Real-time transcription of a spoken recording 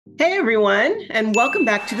Hey everyone, and welcome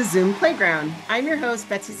back to the Zoom Playground. I'm your host,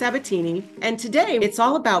 Betsy Sabatini, and today it's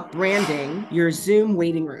all about branding your Zoom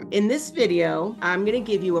waiting room. In this video, I'm going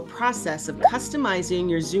to give you a process of customizing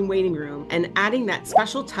your Zoom waiting room and adding that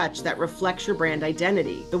special touch that reflects your brand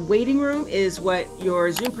identity. The waiting room is what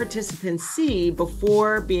your Zoom participants see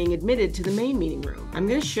before being admitted to the main meeting room. I'm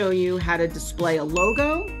going to show you how to display a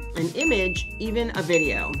logo, an image, even a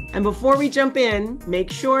video. And before we jump in,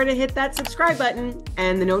 make sure to hit that subscribe button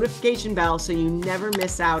and the notification bell so you never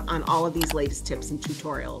miss out on all of these latest tips and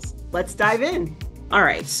tutorials. Let's dive in. All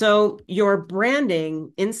right, so your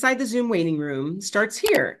branding inside the Zoom waiting room starts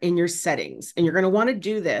here in your settings, and you're going to want to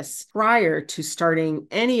do this prior to starting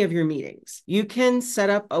any of your meetings. You can set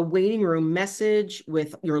up a waiting room message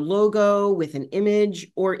with your logo, with an image,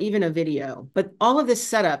 or even a video. But all of this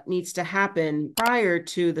setup needs to happen prior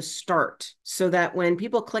to the start so that when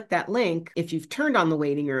people click that link, if you've turned on the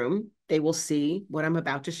waiting room, they will see what I'm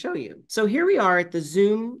about to show you. So here we are at the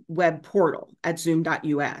Zoom web portal at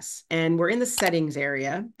zoom.us, and we're in the settings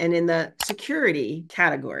area and in the security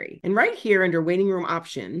category. And right here under waiting room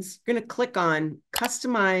options, you're going to click on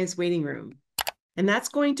customize waiting room. And that's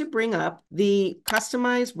going to bring up the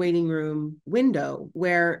customized waiting room window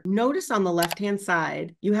where notice on the left-hand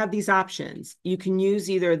side, you have these options. You can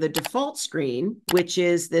use either the default screen, which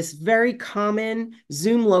is this very common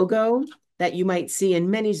Zoom logo that you might see in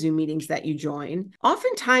many Zoom meetings that you join.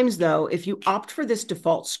 Oftentimes, though, if you opt for this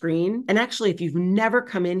default screen, and actually, if you've never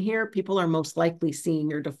come in here, people are most likely seeing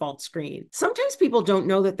your default screen. Sometimes people don't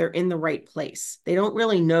know that they're in the right place. They don't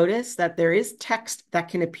really notice that there is text that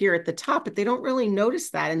can appear at the top, but they don't really notice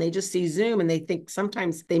that, and they just see Zoom, and they think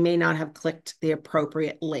sometimes they may not have clicked the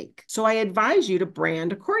appropriate link. So I advise you to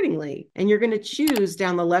brand accordingly, and you're going to choose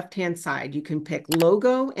down the left-hand side. You can pick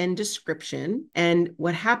logo and description, and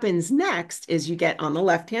what happens next is you get on the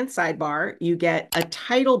left-hand sidebar, you get a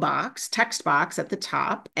title box, text box at the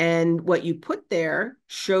top, and what you put there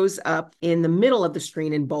shows up in the middle of the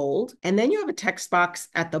screen in bold. And then you have a text box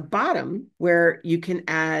at the bottom where you can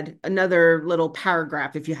add another little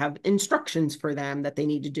paragraph if you have instructions for them that they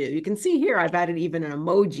need to do. You can see here, I've added even an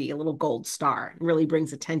emoji, a little gold star. It really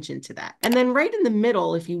brings attention to that. And then right in the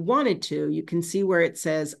middle, if you wanted to, you can see where it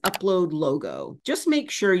says upload logo. Just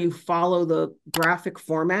make sure you follow the graphic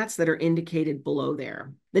formats that are indicated below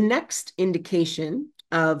there. The next indication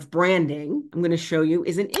of branding I'm going to show you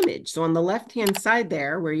is an image. So on the left-hand side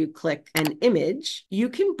there, where you click an image, you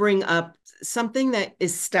can bring up something that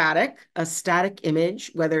is static, a static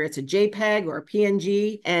image, whether it's a JPEG or a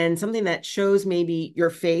PNG, and something that shows maybe your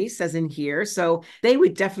face, as in here. So they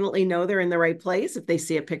would definitely know they're in the right place if they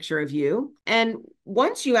see a picture of you. And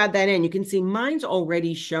once you add that in, you can see mine's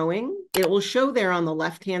already showing. It will show there on the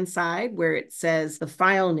left-hand side where it says the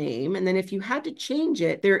file name. And then if you had to change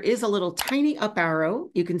it, there is a little tiny up arrow.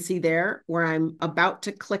 You can see there where I'm about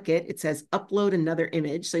to click it. It says upload another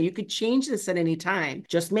image. So you could change this at any time.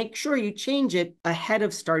 Just make sure you change it ahead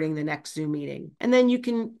of starting the next Zoom meeting. And then you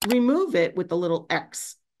can remove it with the little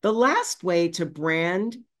X. The last way to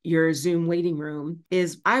brand your Zoom waiting room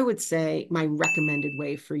is, I would say, my recommended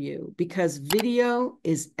way for you, because video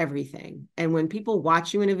is everything. And when people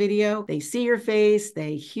watch you in a video, they see your face,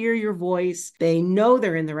 they hear your voice, they know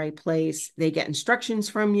they're in the right place, they get instructions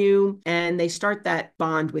from you, and they start that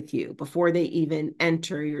bond with you before they even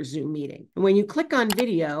enter your Zoom meeting. And when you click on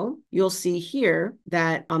video, you'll see here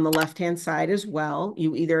that on the left-hand side as well,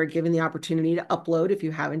 you either are given the opportunity to upload if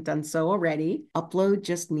you haven't done so already. Upload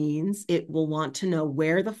just means it will want to know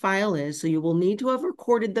where the file is, so you will need to have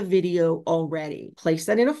recorded the video already. Place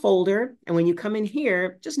that in a folder, and when you come in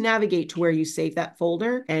here, just navigate to where you save that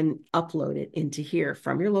folder and upload it into here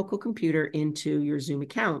from your local computer into your Zoom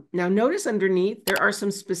account. Now notice underneath there are some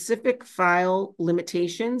specific file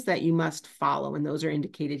limitations that you must follow, and those are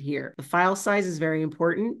indicated here. The file size is very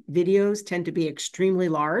important. Videos tend to be extremely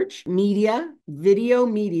large. Video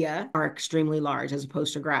media are extremely large as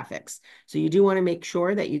opposed to graphics. So you do want to make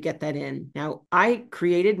sure that you get that in. Now, I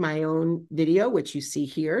created my own video, which you see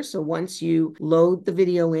here. So once you load the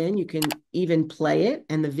video in, you can even play it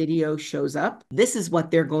and the video shows up. This is what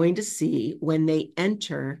they're going to see when they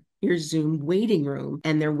enter your Zoom waiting room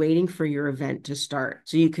and they're waiting for your event to start.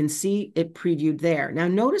 So you can see it previewed there. Now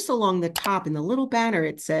notice along the top in the little banner,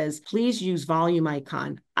 it says, please use volume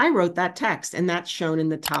icon. I wrote that text, and that's shown in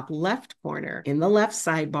the top left corner in the left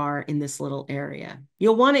sidebar in this little area.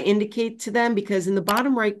 You'll want to indicate to them, because in the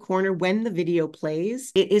bottom right corner, when the video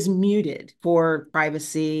plays, it is muted for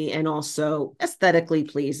privacy and also aesthetically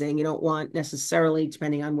pleasing. You don't want necessarily,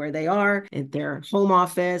 depending on where they are, if they're home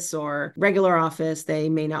office or regular office, they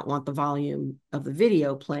may not want the volume of the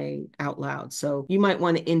video playing out loud. So you might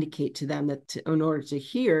want to indicate to them that in order to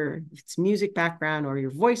hear, if it's music background or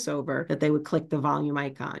your voiceover, that they would click the volume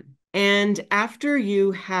icon. And after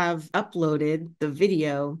you have uploaded the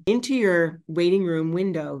video into your waiting room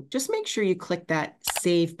window, just make sure you click that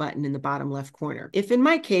save button in the bottom left corner. If in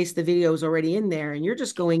my case, the video is already in there and you're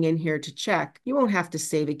just going in here to check, you won't have to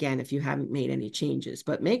save again if you haven't made any changes.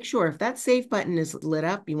 But make sure if that save button is lit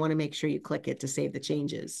up, you want to make sure you click it to save the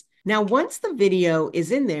changes. Now, once the video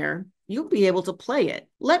is in there, you'll be able to play it.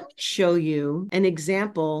 Let me show you an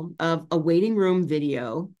example of a waiting room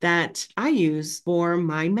video that I use for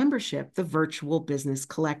my membership, the Virtual Business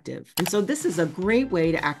Collective. And so this is a great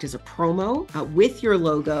way to act as a promo with your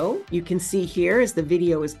logo. You can see here as the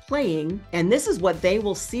video is playing, and this is what they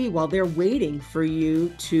will see while they're waiting for you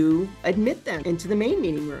to admit them into the main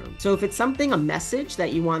meeting room. So if it's something, a message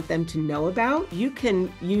that you want them to know about, you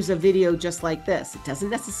can use a video just like this. It doesn't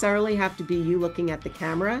necessarily have to be you looking at the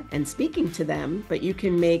camera and speaking to them, but you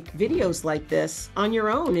can make videos like this on your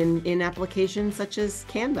own in applications such as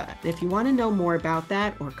Canva. And if you want to know more about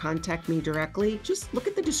that or contact me directly, just look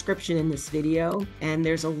at the description in this video, and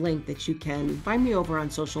there's a link that you can find me over on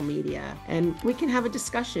social media, and we can have a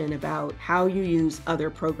discussion about how you use other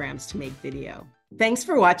programs to make video. Thanks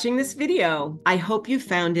for watching this video. I hope you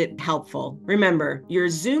found it helpful. Remember, your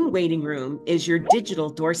Zoom waiting room is your digital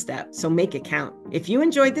doorstep, so make it count. If you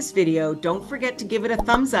enjoyed this video, don't forget to give it a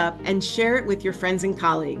thumbs up and share it with your friends and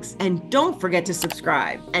colleagues. And don't forget to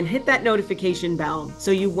subscribe and hit that notification bell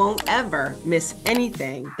so you won't ever miss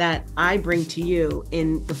anything that I bring to you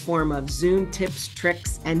in the form of Zoom tips,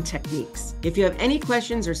 tricks, and techniques. If you have any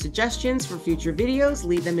questions or suggestions for future videos,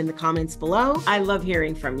 leave them in the comments below. I love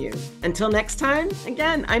hearing from you. Until next time,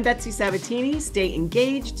 again, I'm Betsy Sabatini. Stay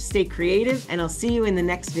engaged, stay creative, and I'll see you in the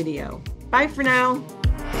next video. Bye for now.